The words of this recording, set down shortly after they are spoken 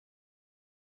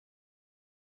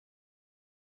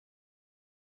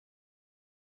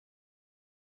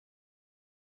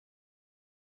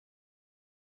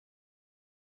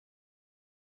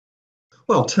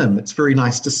Well, Tim, it's very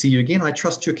nice to see you again. I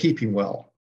trust you're keeping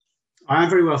well. I am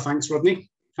very well, thanks, Rodney.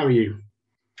 How are you?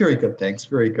 Very good, thanks.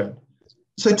 Very good.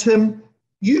 So, Tim,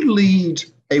 you lead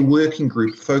a working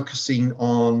group focusing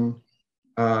on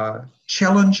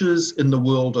challenges in the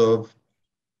world of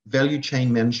value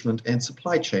chain management and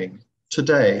supply chain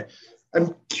today.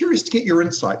 I'm curious to get your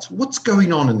insights. What's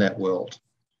going on in that world?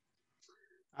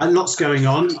 Lots going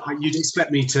on. You'd expect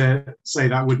me to say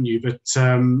that, wouldn't you?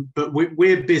 But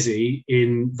we're busy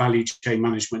in value chain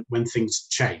management when things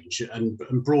change. And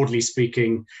broadly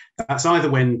speaking, that's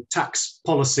either when tax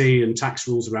policy and tax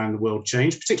rules around the world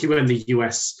change, particularly when the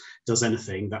US does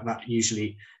anything, that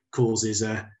usually causes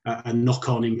a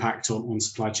knock-on impact on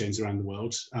supply chains around the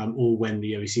world, or when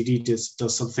the OECD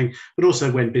does something, but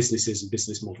also when businesses and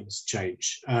business models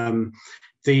change.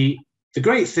 The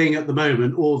great thing at the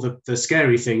moment, or the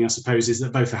scary thing, I suppose, is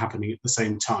that both are happening at the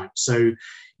same time. So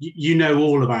you know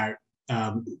all about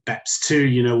BEPS 2,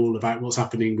 you know all about what's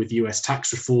happening with US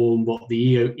tax reform, what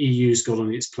the EU's got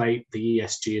on its plate, the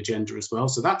ESG agenda as well.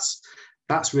 So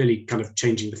that's really kind of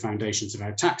changing the foundations of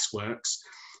how tax works.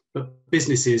 But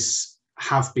businesses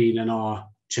have been and are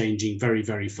changing very,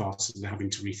 very fast, and they're having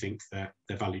to rethink their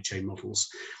value chain models.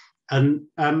 And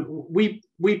we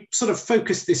sort of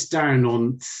focused this down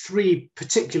on three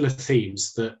particular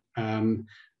themes that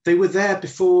they were there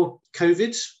before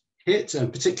COVID hit,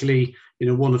 and particularly,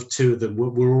 one of two of them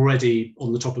were already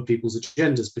on the top of people's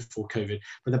agendas before COVID.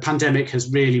 But the pandemic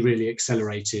has really, really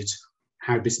accelerated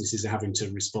how businesses are having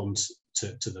to respond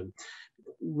to them.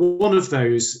 One of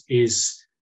those is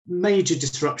major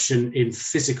disruption in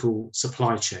physical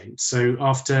supply chain. So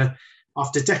after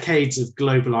decades of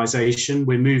globalization,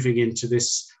 we're moving into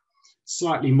this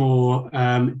slightly more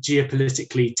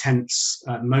geopolitically tense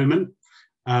moment.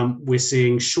 We're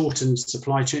seeing shortened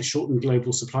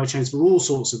global supply chains for all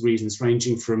sorts of reasons,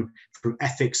 ranging from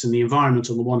ethics and the environment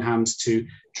on the one hand to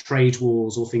trade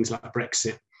wars or things like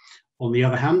Brexit on the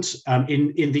other hand.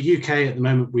 In the UK at the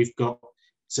moment, we've got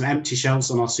some empty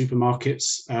shelves on our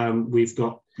supermarkets. We've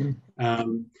got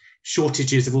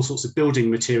shortages of all sorts of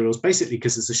building materials, basically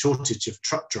because there's a shortage of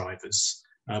truck drivers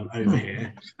over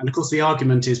here. And of course, the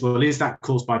argument is, well, is that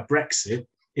caused by Brexit?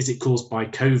 Is it caused by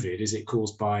COVID? Is it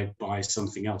caused by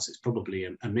something else? It's probably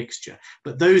a mixture.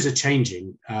 But those are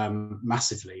changing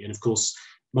massively. And of course,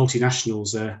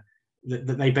 multinationals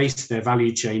they base their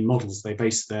value chain models, they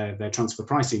base their transfer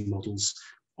pricing models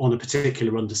on a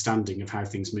particular understanding of how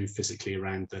things move physically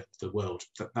around the world.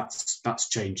 That's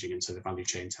changing, and so the value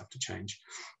chains have to change.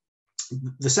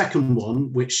 The second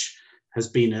one, which has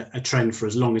been a trend for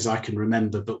as long as I can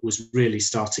remember, but was really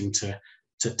starting to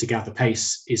gather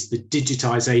pace, is the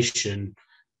digitization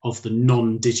of the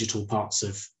non-digital parts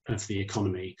of the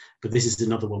economy. But this is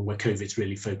another one where COVID's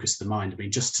really focused the mind. I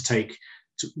mean, just to take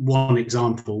one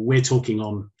example, we're talking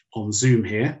on Zoom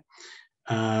here.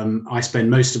 I spend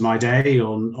most of my day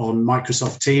on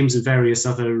Microsoft Teams and various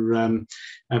other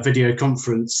video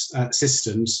conference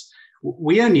systems.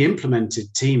 We only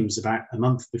implemented Teams about a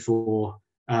month before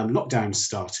lockdown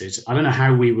started. I don't know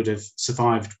how we would have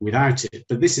survived without it,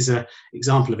 but this is an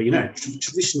example of a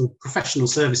traditional professional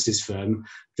services firm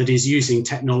that is using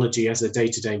technology as a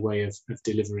day-to-day way of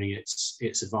delivering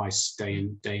its advice day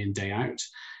in, day out.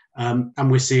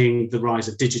 And we're seeing the rise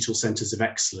of digital centres of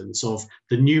excellence, of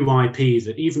the new IP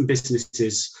that even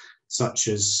businesses such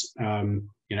as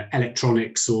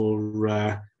electronics or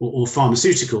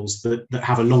pharmaceuticals that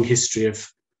have a long history of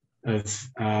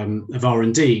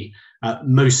R&D.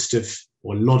 Most of,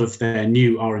 or a lot of their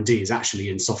new R&D is actually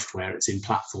in software. It's in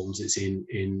platforms. It's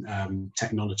in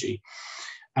technology.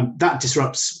 That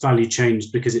disrupts value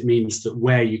chains because it means that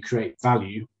where you create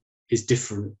value is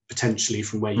different potentially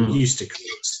from where you used to create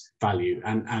value,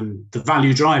 and the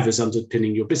value drivers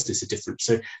underpinning your business are different.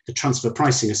 So the transfer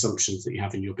pricing assumptions that you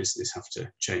have in your business have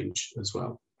to change as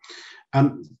well.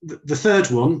 The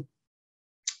third one,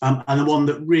 and the one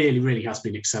that really, really has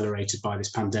been accelerated by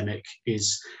this pandemic,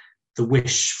 is the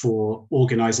wish for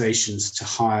organisations to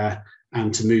hire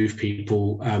and to move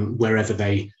people wherever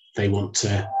they want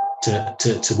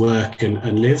to work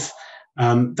and live.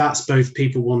 That's both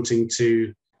people wanting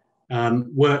to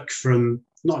work from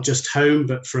not just home,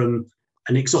 but from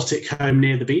an exotic home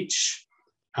near the beach.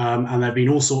 And there have been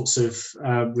all sorts of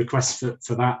requests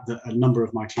for that a number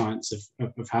of my clients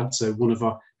have had. So one of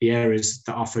the areas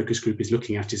that our focus group is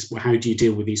looking at is, well, how do you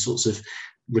deal with these sorts of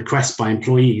requests by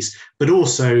employees, but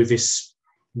also this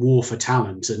war for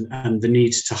talent and the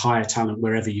need to hire talent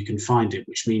wherever you can find it,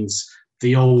 which means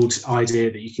the old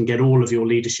idea that you can get all of your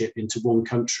leadership into one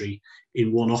country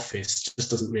in one office just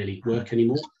doesn't really work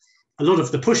anymore. A lot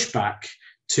of the pushback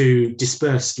to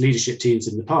dispersed leadership teams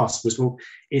in the past was, well,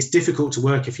 it's difficult to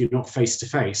work if you're not face to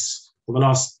face. Well, the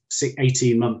last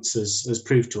 18 months has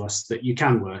proved to us that you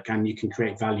can work and you can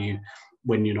create value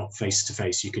when you're not face to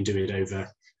face. You can do it over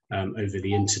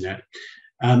the internet.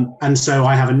 And so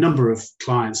I have a number of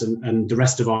clients, and the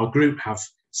rest of our group have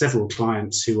several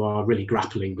clients who are really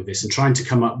grappling with this and trying to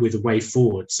come up with a way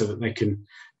forward so that they can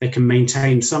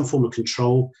maintain some form of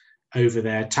control over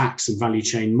their tax and value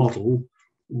chain model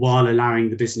while allowing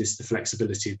the business the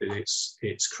flexibility that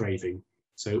it's craving.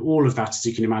 So all of that, as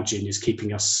you can imagine, is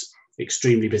keeping us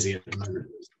extremely busy at the moment.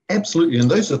 Absolutely,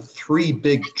 and those are three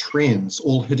big trends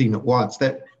all hitting at once.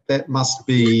 That must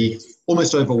be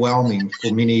almost overwhelming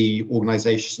for many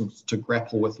organisations to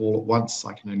grapple with all at once,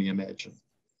 I can only imagine.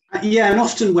 Yeah, and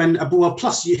often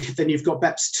plus then you've got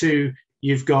BEPS 2,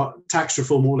 you've got tax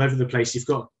reform all over the place, you've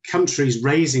got countries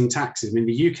raising taxes. I mean,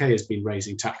 the UK has been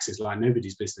raising taxes like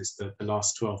nobody's business the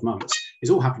last 12 months.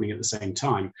 It's all happening at the same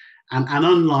time. And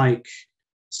unlike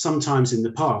sometimes in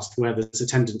the past where there's a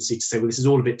tendency to say, well, this is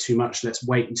all a bit too much, let's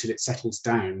wait until it settles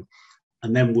down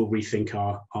and then we'll rethink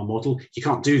our model. You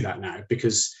can't do that now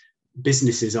because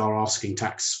businesses are asking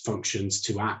tax functions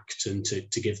to act and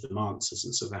to give them answers,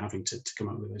 and so they're having to come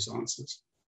up with those answers.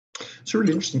 It's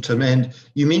really interesting, Tim. And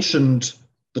you mentioned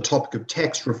the topic of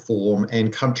tax reform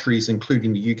and countries,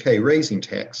 including the UK, raising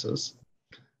taxes,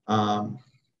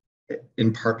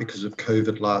 in part because of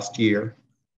COVID last year.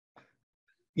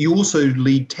 You also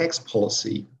lead tax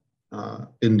policy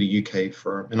in the UK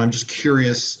firm, and I'm just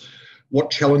curious what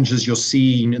challenges you're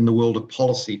seeing in the world of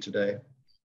policy today.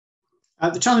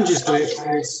 The challenges that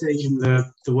I see in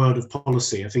the world of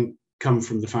policy, I think, come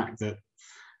from the fact that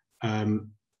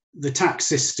the tax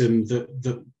system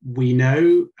that we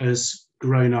know has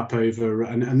grown up over,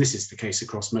 and this is the case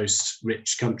across most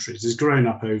rich countries, has grown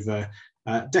up over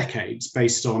decades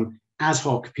based on ad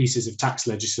hoc pieces of tax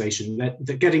legislation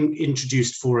that getting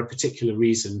introduced for a particular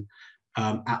reason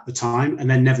at the time and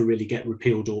then never really get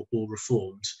repealed or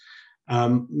reformed.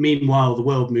 Meanwhile, the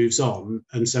world moves on,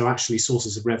 and so actually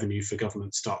sources of revenue for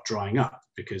government start drying up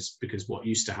because what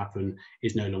used to happen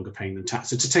is no longer paying them tax.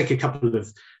 So to take a couple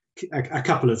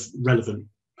of relevant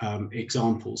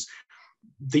examples,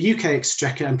 the UK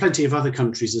Exchequer and plenty of other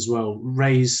countries as well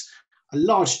raise a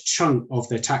large chunk of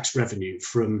their tax revenue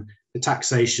from the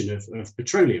taxation of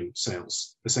petroleum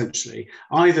sales, essentially,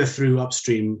 either through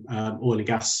upstream oil and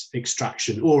gas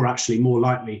extraction, or actually more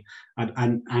likely,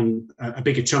 and a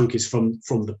bigger chunk is from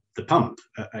the pump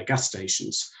at gas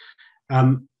stations.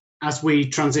 As we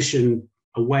transition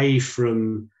away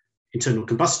from internal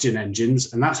combustion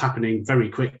engines, and that's happening very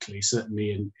quickly,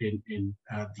 certainly in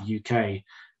the UK,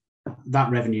 that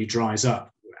revenue dries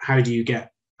up. How do you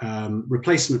get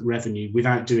replacement revenue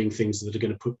without doing things that are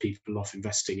going to put people off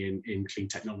investing in clean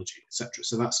technology, etc.?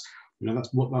 So that's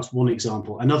one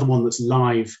example. Another one that's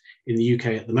live in the UK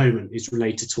at the moment is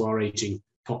related to our ageing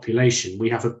population. We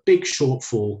have a big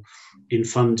shortfall in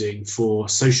funding for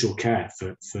social care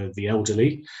for the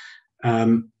elderly,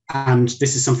 and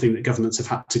this is something that governments have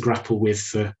had to grapple with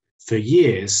for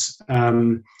years.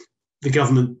 The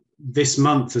government this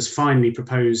month has finally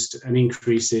proposed an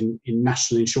increase in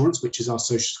national insurance, which is our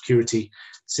social security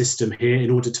system here, in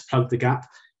order to plug the gap.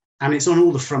 And it's on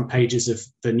all the front pages of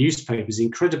the newspapers,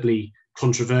 incredibly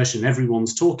controversial, and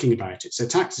everyone's talking about it. So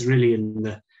tax is really in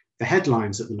the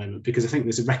headlines at the moment, because I think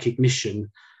there's a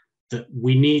recognition that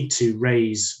we need to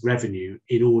raise revenue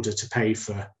in order to pay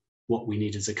for what we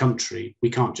need as a country.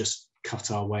 We can't just cut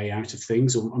our way out of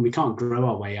things, and we can't grow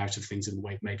our way out of things in the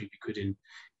way maybe we could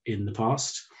in the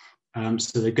past.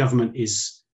 So the government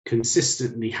is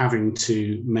consistently having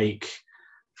to make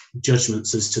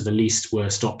judgments as to the least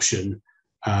worst option,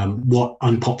 what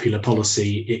unpopular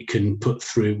policy it can put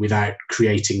through without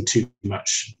creating too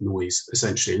much noise,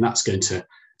 essentially. And it's going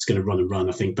to run and run,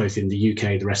 I think, both in the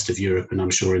UK, the rest of Europe, and I'm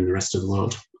sure in the rest of the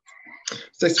world.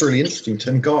 That's really interesting,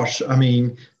 Tim. Gosh, I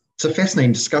mean, it's a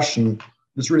fascinating discussion.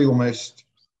 There's really almost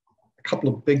a couple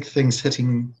of big things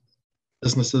hitting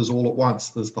businesses all at once.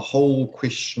 There's the whole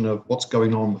question of what's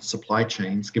going on with supply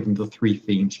chains, given the three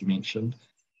themes you mentioned.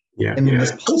 Yeah. And then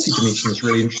this policy dimension is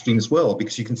really interesting as well,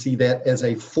 because you can see that as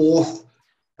a fourth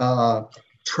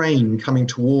train coming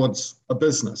towards a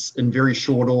business in very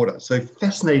short order. So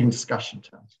fascinating discussion,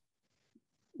 Tim.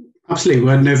 Absolutely.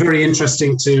 Well, no, very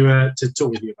interesting to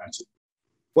talk with you about it.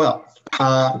 Well,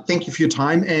 thank you for your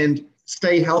time, and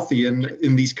stay healthy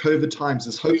in these COVID times,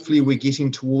 as hopefully we're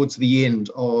getting towards the end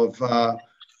of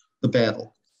the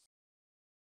battle.